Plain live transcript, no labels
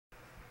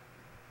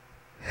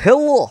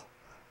Hello,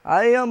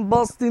 I am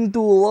Busten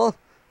Toolah,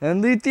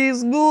 and it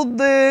is good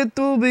day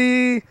to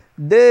be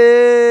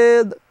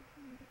dead.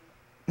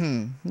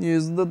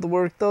 Yes, that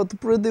worked out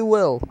pretty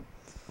well.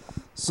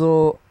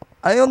 So,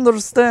 I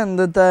understand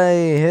that I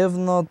have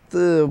not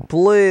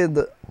played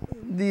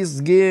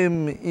this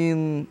game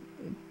in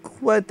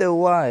quite a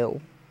while.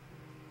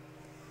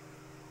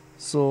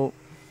 So,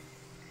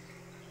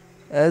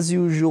 as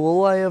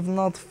usual, I have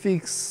not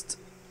fixed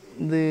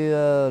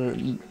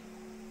the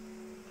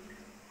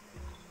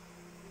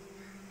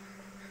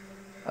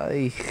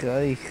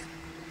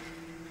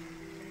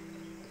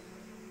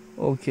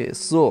Okay,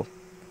 so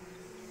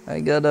I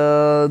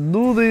gotta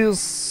do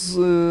this.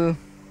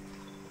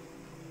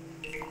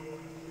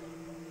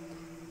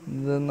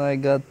 Then I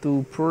got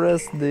to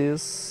press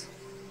this.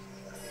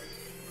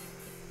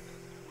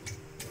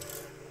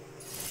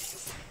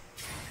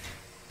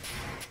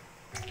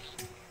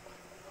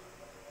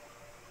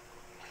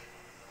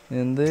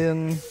 And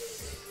then,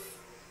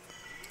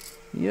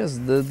 yes,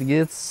 that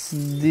gets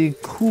the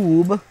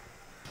cube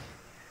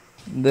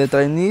that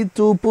I need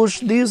to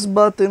push this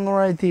button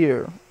right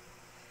here.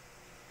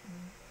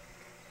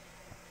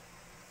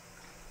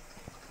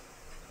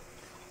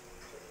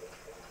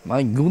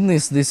 My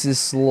goodness, this is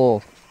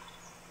slow.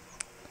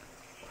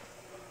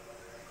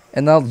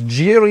 An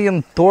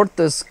Algerian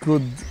Tortoise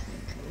could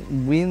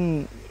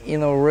win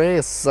in a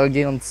race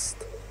against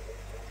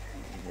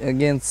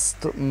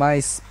my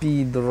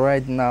speed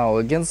right now,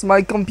 against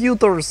my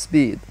computer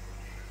speed.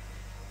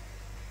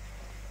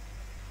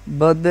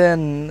 But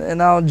then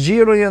an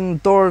Algerian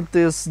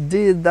Tortoise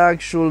did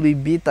actually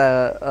beat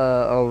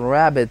a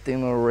rabbit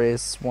in a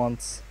race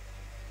once.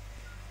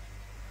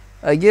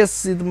 I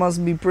guess it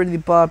must be pretty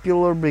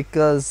popular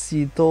because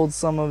he told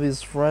some of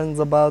his friends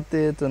about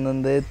it, and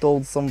then they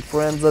told some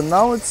friends, and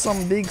now it's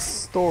some big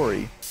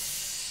story.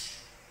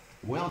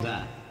 Well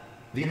done.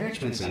 The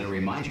Enrichment Center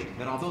reminds you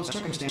that although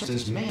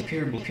circumstances may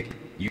appear bleak,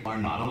 you are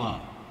not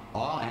alone.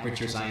 All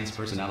Aperture Science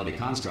personality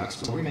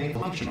constructs will remain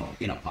functional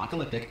in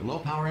apocalyptic,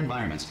 low-power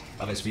environments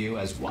of as few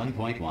as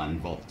 1.1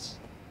 volts.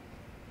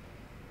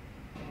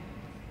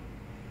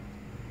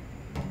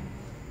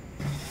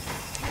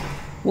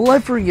 Well, I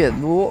forget,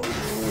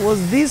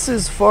 was this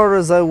as far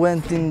as I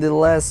went in the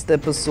last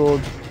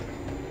episode?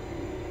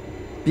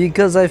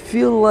 Because I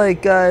feel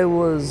like I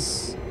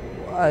wasn't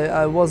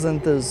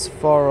as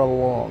far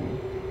along.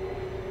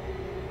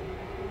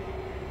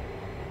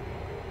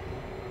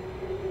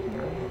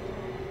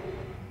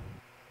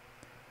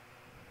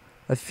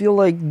 I feel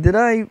like, did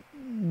I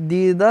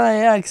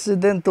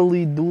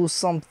accidentally do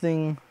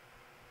something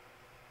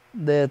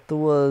that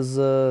was,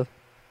 that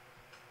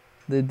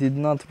did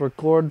not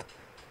record?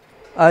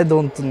 I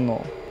don't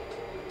know.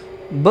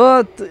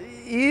 But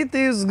it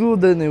is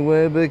good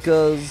anyway,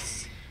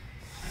 because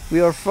we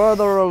are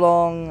further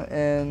along,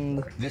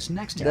 and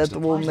that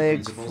will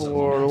make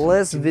for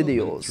less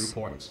videos.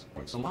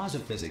 The laws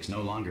of physics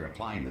no longer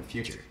apply in the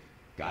future.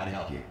 God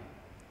help you.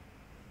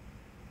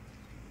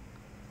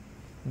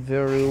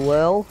 Very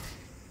well.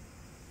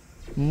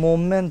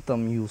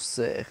 Momentum, you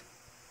say?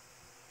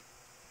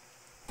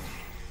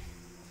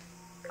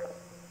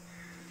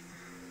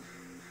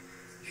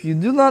 If you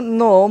do not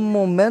know,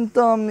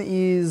 momentum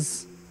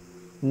is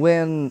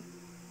when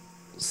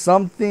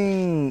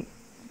something...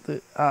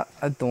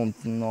 I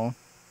don't know.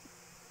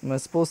 Am I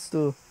supposed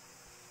to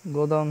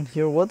go down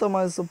here? What am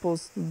I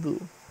supposed to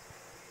do?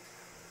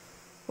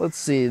 Let's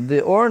see.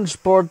 The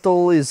orange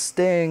portal is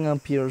staying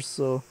up here,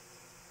 so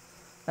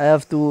I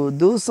have to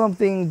do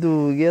something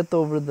to get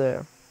over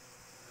there.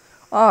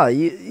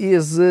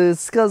 Yes,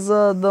 it's because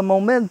of the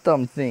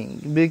momentum thing,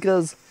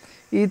 because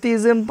it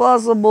is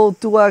impossible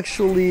to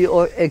actually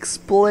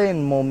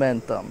explain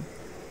momentum.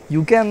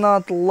 You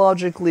cannot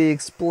logically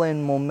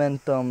explain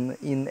momentum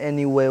in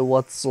any way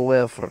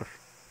whatsoever.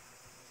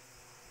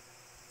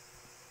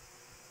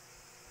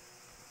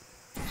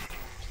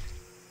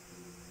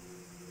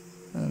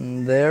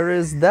 And there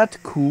is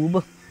that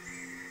cube.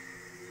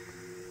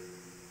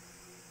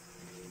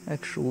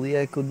 Actually,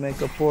 I could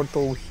make a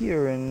portal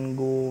here and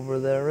go over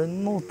there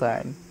in no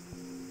time.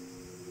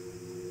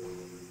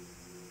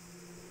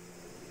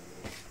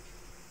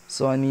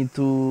 So I need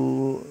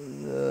to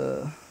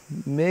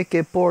make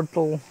a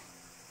portal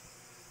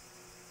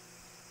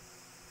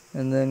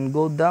and then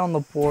go down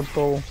the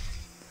portal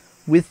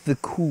with the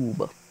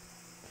cube.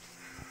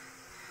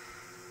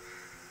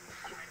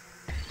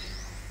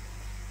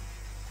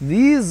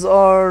 These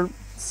are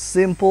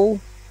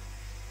simple.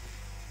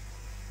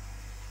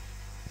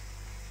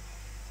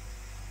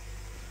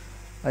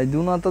 I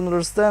do not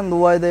understand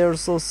why they are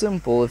so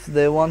simple. If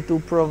they want to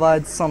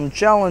provide some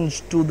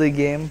challenge to the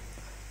game,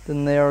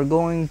 then they are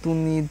going to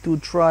need to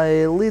try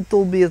a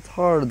little bit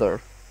harder.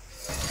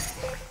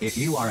 If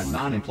you are a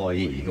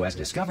non-employee who has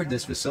discovered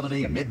this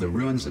facility amid the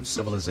ruins of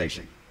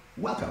civilization,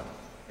 welcome.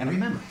 And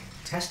remember,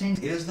 testing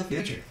is the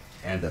future,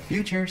 and the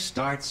future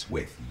starts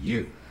with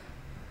you.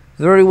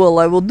 Very well,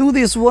 I will do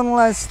this one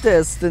last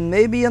test and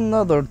maybe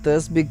another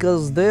test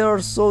because they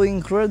are so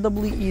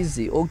incredibly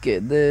easy. Okay,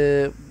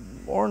 the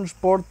orange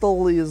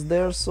portal is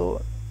there,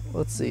 so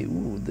Let's see.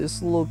 Ooh,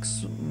 this looks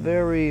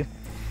very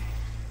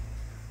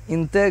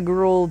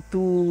integral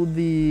to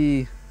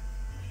the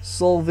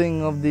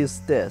solving of this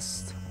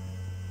test.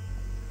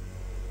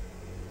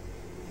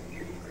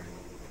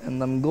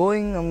 And I'm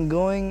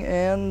going,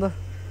 and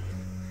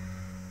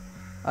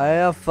I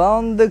have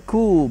found the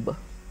cube.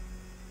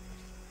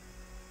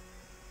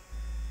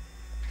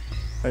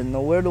 Alright,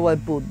 now where do I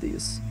put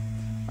this?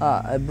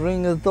 I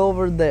bring it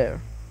over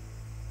there.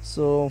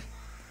 So,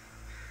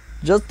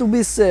 just to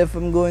be safe,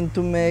 I'm going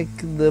to make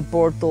the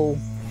portal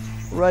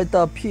right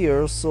up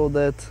here so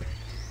that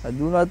I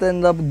do not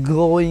end up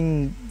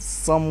going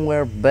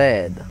somewhere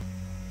bad.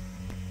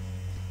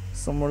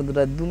 Somewhere that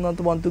I do not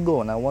want to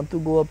go, and I want to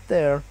go up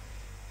there,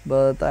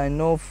 but I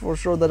know for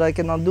sure that I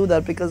cannot do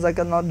that because I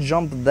cannot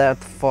jump that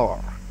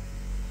far.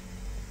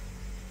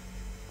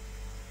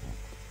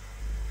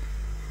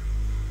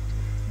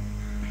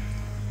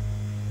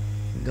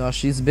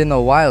 Gosh, it's been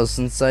a while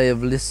since I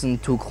have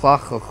listened to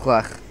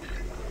Klach.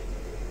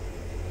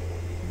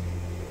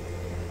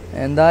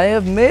 And I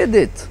have made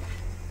it.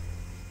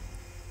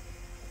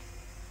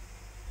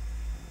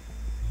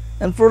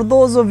 And for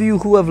those of you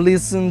who have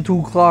listened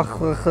to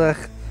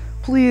Klach,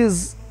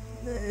 please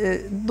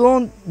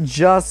don't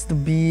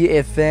just be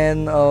a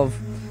fan of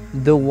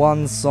the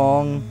one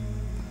song,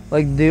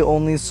 like the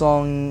only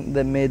song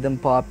that made them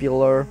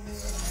popular.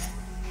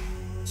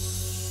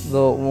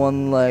 The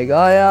one like,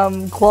 I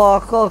am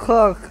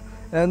Klach,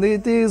 and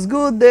it is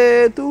good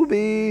day to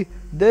be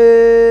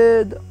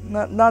dead.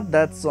 Not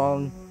that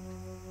song.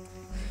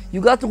 You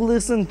got to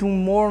listen to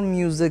more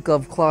music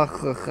of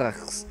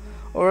Klach,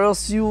 or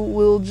else you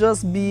will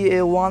just be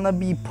a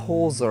wannabe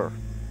poser.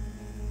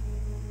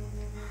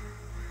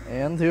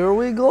 And here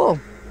we go.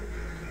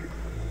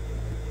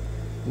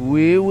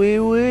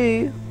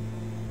 Wee.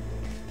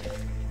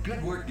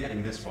 Good work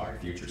getting this far,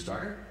 future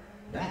starter.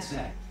 That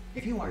said,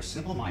 if you are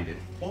simple-minded,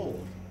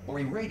 old, or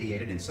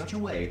irradiated in such a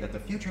way that the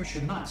future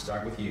should not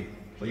start with you,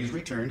 please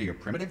return to your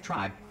primitive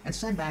tribe and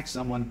send back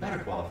someone better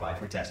qualified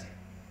for testing.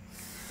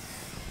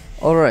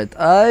 Alright,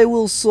 I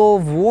will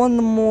solve one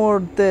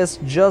more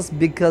test just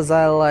because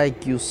I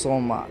like you so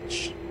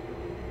much.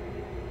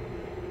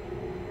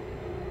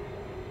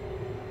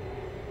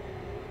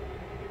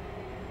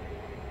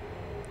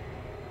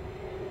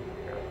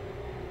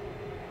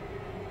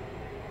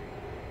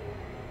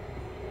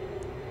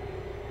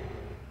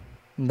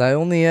 And I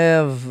only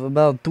have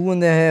about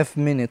 2.5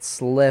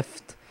 minutes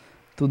left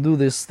to do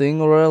this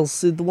thing, or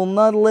else it will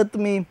not let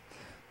me,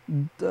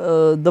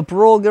 the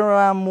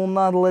program will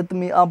not let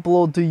me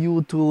upload to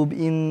YouTube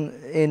in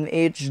an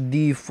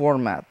HD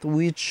format,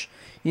 which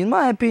in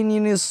my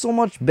opinion is so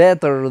much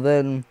better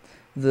than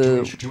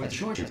the,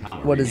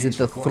 what is it,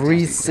 the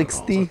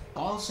 360?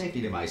 All safety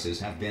devices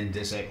have been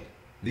disabled.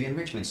 The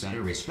Enrichment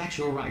Center respects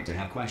your right to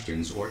have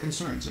questions or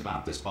concerns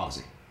about this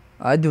policy.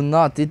 I do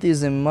not. It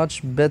is a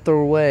much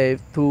better way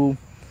to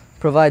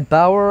provide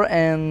power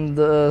and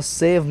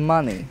save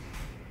money.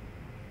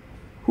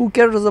 Who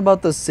cares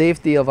about the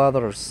safety of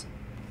others?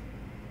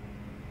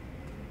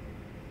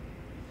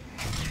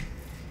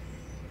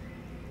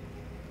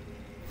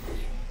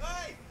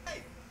 Hey!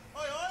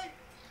 Oi!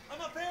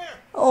 I'm up here!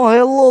 Oh,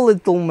 hello,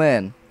 little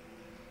man.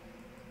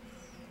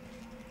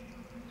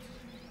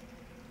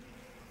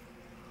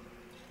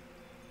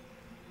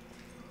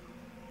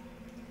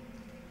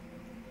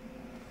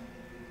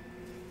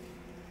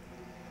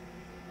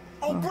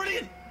 Oh,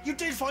 brilliant! You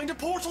did find a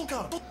portal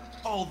card!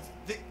 Oh,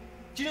 do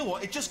you know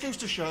what? It just goes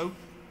to show,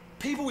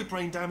 people with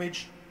brain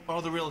damage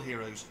are the real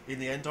heroes in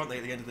the end, aren't they,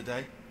 at the end of the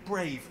day?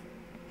 Brave.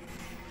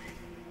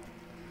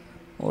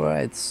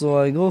 Alright, so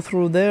I go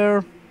through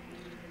there,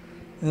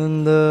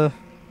 and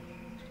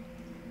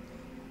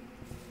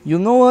you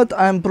know what?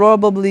 I'm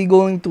probably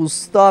going to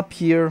stop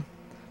here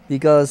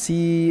because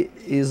he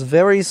is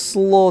very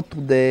slow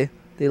today.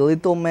 The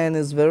little man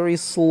is very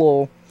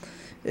slow,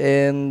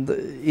 and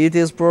it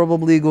is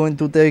probably going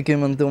to take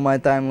him until my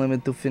time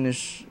limit to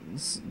finish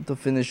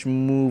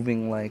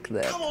moving like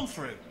that. Come on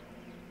through.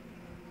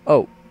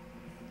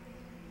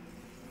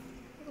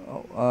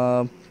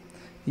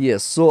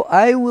 Yes, so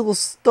I will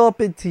stop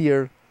it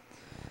here,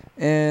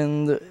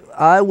 and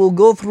I will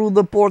go through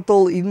the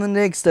portal in the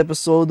next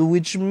episode,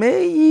 which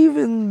may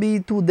even be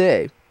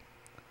today.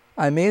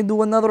 I may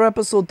do another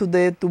episode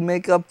today to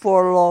make up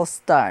for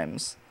lost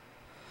times.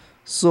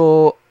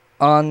 So,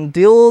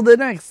 until the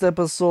next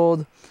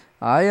episode,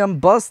 I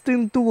am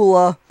Busten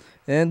Toolah,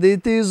 and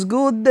it is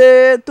good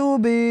day to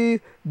be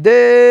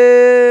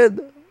dead.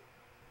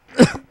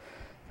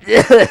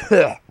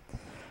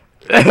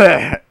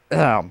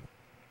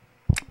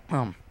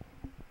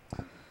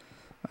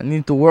 I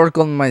need to work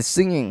on my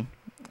singing.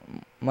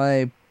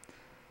 My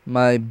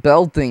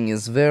belting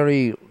is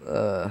very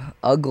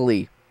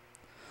ugly.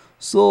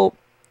 So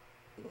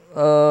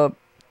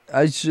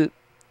I should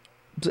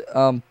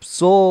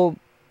so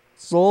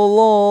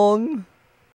long.